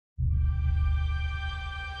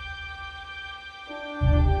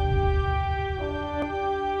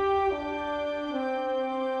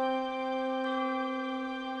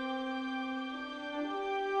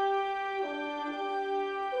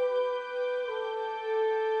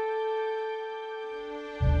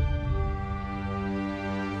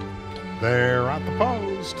They're at the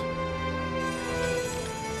post.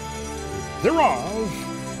 They're off.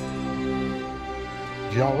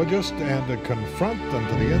 Geologist and a confront, and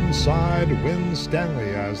to the inside, Win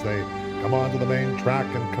Stanley as they come onto the main track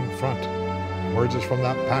and confront. Emerges from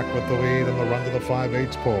that pack with the lead and the run to the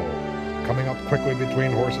 5/8 pole. Coming up quickly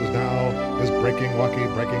between horses now is Breaking Lucky.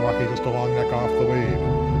 Breaking Lucky just a long neck off the lead.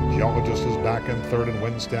 Geologist is back in third and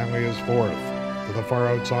Win Stanley is fourth. To the far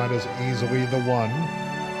outside is Easily the One.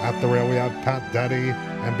 At the rail we have Pat Daddy,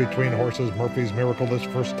 and between horses Murphy's Miracle, this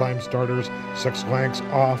first-time starters 6 lengths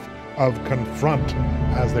off of Confront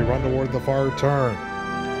as they run toward the far turn.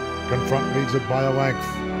 Confront leads it by a length.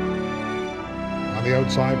 On the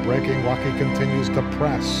outside, Breaking Lucky continues to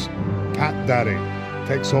press. Pat Daddy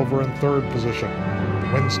takes over in third position.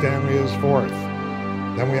 Win Stanley is fourth.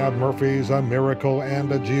 Then we have Murphy's a Miracle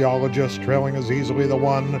and a Geologist trailing as Easily the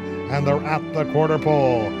One, and they're at the quarter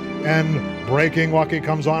pole. And Breaking Lucky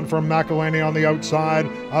comes on from McElhaney on the outside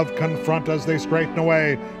of Confront as they straighten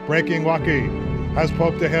away. Breaking Lucky has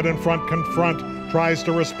poked ahead in front. Confront tries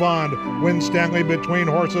to respond. Win Stanley between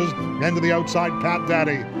horses, and to the outside Pat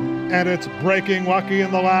Daddy. And it's Breaking Lucky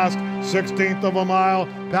in the last 16th of a mile.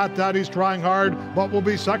 Pat Daddy's trying hard, but will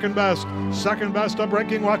be second best. Second best to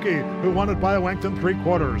Breaking Lucky, who won it by a length and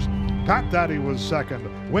 3/4. Pat Daddy was second.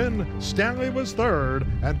 Win Stanley was third,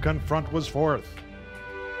 and Confront was fourth.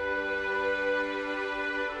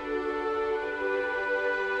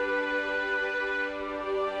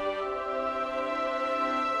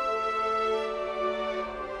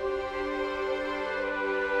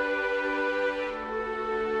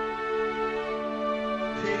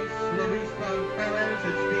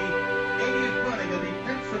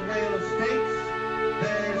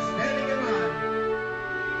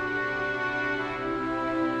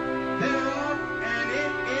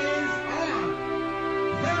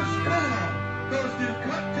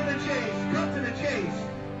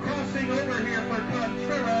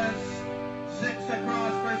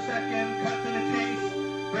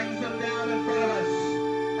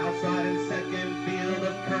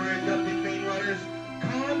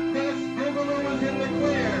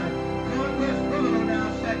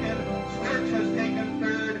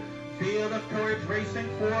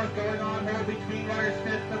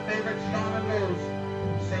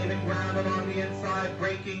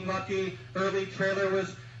 Early trailer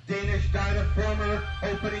was Danish Dynaformer.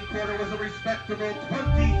 Opening quarter was a respectable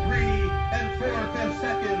 23 4/5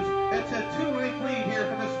 seconds. It's a 2-length lead here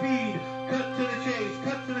for the speed. Cut to the chase,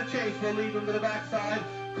 cut to the chase. Will lead them to the backside.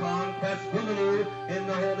 Conquest Boogaloo in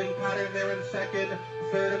the holding pattern there in second.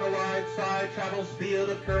 Third on the wide side travels Field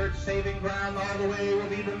of Courage, saving ground all the way. Will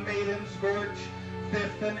be the Maiden Scorch.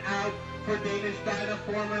 Fifth and out for Danish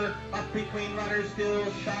Dynaformer. Up between runners still.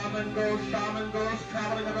 Shaman goes,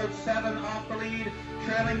 traveling about 7 off the lead.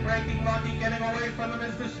 Trailing Breaking Lucky, getting away from him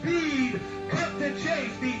is the speed. Cut to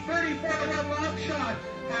chase. The 34-1 long shot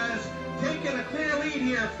has taken a clear lead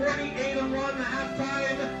here. 48-1 the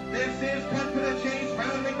halftime. This is Cut to the chase,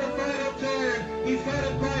 rounding the final turn. He's got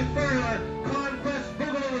it by further. Conquest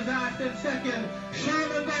Boogaloo is asked in second.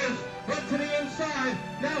 Shaman goes, but to the inside.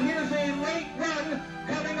 Now here's a late run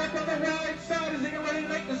coming up on the right side. Is he ready to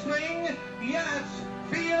make the swing? Yes.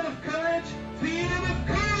 Field of Courage. Field of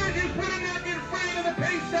Courage is putting that in front of the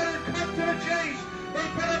pace setter. Cut to the chase. They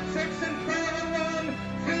put up 6 and 12-1.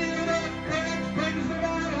 Field of Courage brings them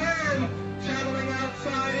all home. Traveling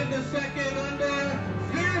outside into second under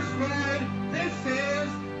Fierce Ride. This is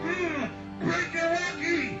Breaking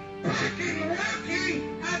Lucky. Breaking Lucky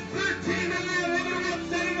at 13-1. Look at him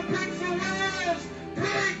upsetting the Prince of Wales.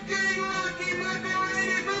 Breaking Lucky, Macaroni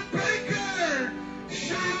for Baker.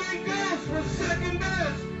 Shaman Ghost was second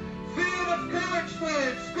best. Field of Courage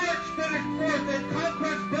third. Scorch finished fourth, and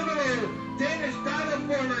Conquest Boogaloo. Danish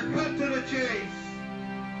Dynaformer cut to the chase.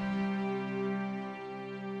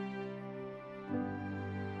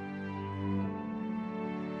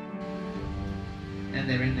 And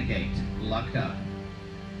they're in the gate, locked up.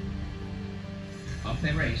 Off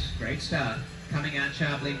their race, great start. Coming out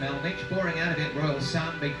sharply, Melnich, pouring out of it, Royal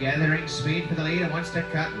Sun, but gathering speed for the leader, wants to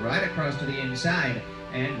cut right across to the inside.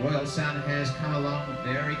 And Royal Sun has come along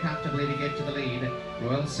very comfortably to get to the lead.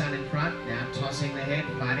 Royal Sun in front, now tossing the head,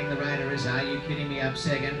 fighting the rider is Are You Kidding Me up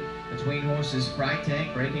second. Between horses, Fright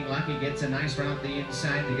Tag, Breaking Lucky gets a nice run up the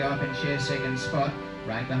inside to go up and share second spot.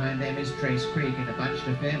 Right behind them is Trace Creek in a bunch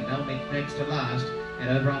to fair, Melnich next to last. And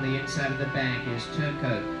over on the inside of the bank is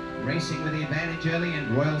Turncoat, racing with the advantage early,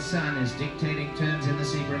 and Royal Sun is dictating turns in the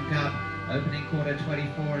Seagram Cup. Opening quarter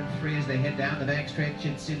 24 and 3 as they head down the backstretch.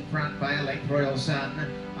 It's in front by a length, Royal Sun.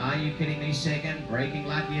 Are You Kidding Me second? Breaking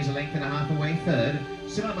Lucky is a length and a half away third.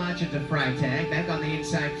 Similar margin to Freitag. Back on the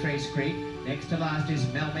inside, Trace Creek. Next to last is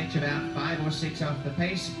Melmich, about 5 or 6 off the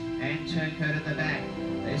pace. And Turncoat at the back.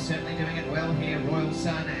 They're certainly doing it well here. Royal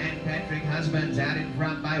Sun and Patrick Husbands out in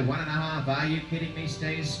front by 1.5. Are You Kidding Me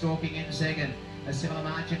stays stalking in second. A similar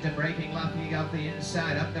margin to Breaking Lucky off the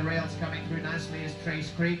inside. Up the rails coming through nicely is Trace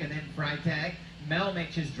Creek and then Freitag.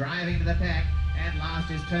 Melmich is driving to the pack. And last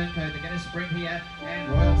is Turncoat. They're going to sprint here. And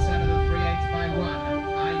Royal Sun of the 3/8 by 1.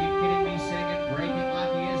 Are You Kidding Me second? Breaking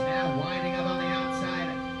Lucky is now winding up on the outside.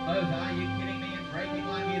 Both Are You Kidding Me and Breaking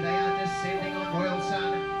Lucky, they are descending on Royal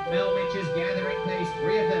Sun. Melmich is gathering pace.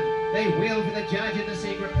 3 of them. They wheel for the judge in the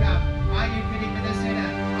Secret Cup. Are You Kidding Me the center?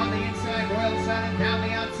 On the inside, Royal Sun, and down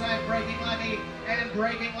the outside, Breaking Lucky. And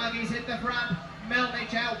Breaking Lucky's hit the front.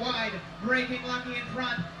 Melmich out wide. Breaking Lucky in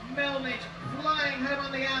front. Melmich flying home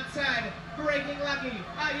on the outside. Breaking Lucky.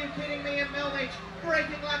 Are You Kidding Me? And Melmich.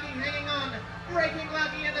 Breaking Lucky hanging on. Breaking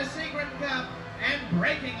Lucky in the Secret Cup. And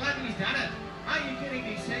Breaking Lucky's done it. Are You Kidding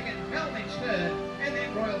Me second? Melmich third. And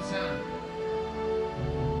then Royal Sun.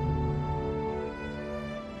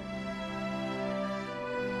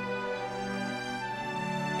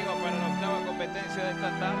 Para la octava competencia de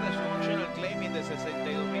esta tarde, su optional claiming de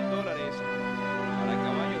 $62,000 para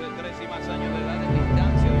caballos de 3 y más años de edad en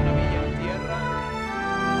distancia de 1 milla en tierra.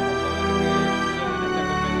 Vamos a ver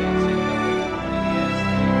qué sucede en esta competencia.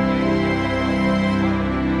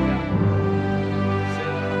 Se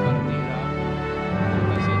da la partida.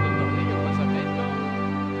 Está haciendo el tornillo, el pasamiento.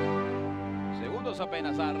 Segundos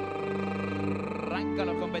apenas. Arrancan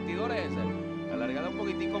los competidores. La largada un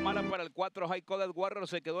poquitico mala para el 4 High Coded Warrior,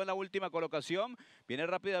 se quedó en la última colocación. Viene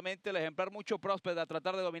rápidamente el ejemplar Mucho Prospect a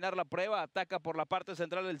tratar de dominar la prueba. Ataca por la parte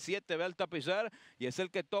central el 7 Bel Tapicer y es el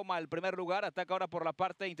que toma el primer lugar. Ataca ahora por la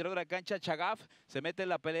parte interior de la cancha Chagaf. Se mete en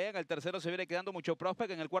la pelea. En el tercero se viene quedando Mucho Prospect.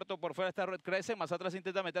 En el cuarto por fuera está Red Crescent. Más atrás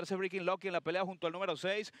intenta meterse Breaking Lucky en la pelea junto al número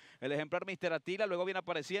 6. El ejemplar Mr. Attila. Luego viene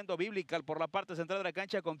apareciendo Biblical por la parte central de la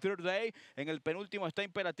cancha con Third Day. En el penúltimo está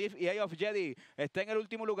Imperative y Eye of Jedi está en el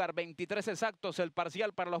último lugar. 23 exactos el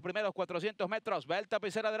parcial para los primeros 400 metros. Bel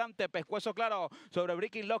Tapicer adelante, pescuezo claro sobre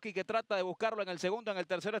Breaking Lucky que trata de buscarlo en el segundo. En el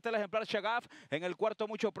tercero está el ejemplar Chagaf. En el cuarto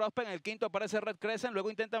Mucho Prospect. En el quinto aparece Red Crescent. Luego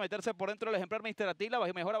intenta meterse por dentro el ejemplar Mr. Attila.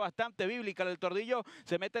 Mejora bastante Biblical. El tordillo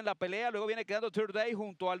se mete en la pelea. Luego viene quedando Third Day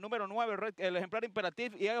junto al número 9, el ejemplar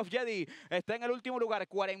Imperative y Eye of Jedi está en el último lugar.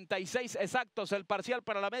 46 exactos el parcial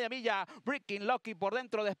para la media milla. Breaking Lucky por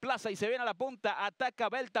dentro desplaza y se viene a la punta. Ataca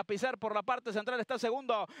Bel Tapicer por la parte central. Está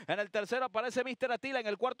segundo. En el tercero aparece Mr. Attila. En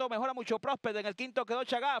el cuarto mejora Mucho Prospect. En el quinto quedó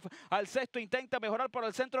Chagaf. Al sexto intenta mejorar por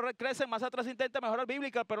el centro Red Crescent. Más atrás intenta mejorar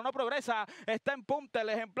Biblical, pero no progresa. Está en punta el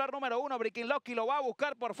ejemplar número 1. Breaking Lucky lo va a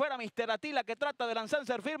buscar por fuera Mr. Attila, que trata de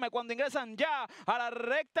lanzarse firme cuando ingresan ya a la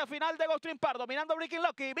recta final de Ghost Park. Dominando Breaking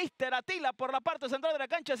Lucky. Mr. Attila por la parte central de la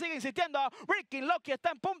cancha sigue insistiendo. Breaking Lucky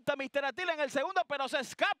está en punta. Mr. Attila en el segundo, pero se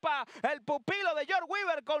escapa el pupilo de George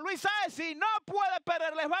Weaver con Luis Saez y no puede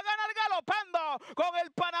perder. Les va a ganar galopando con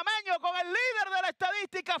el panameño, con el líder de la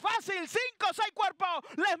estadística. Fácil, 5 o 6 cuerpos.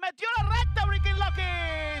 Les metió la recta Breaking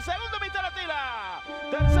Lucky. Segundo Mr. Attila.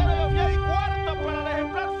 Tercero y cuarto para el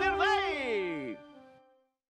ejemplar Third Day.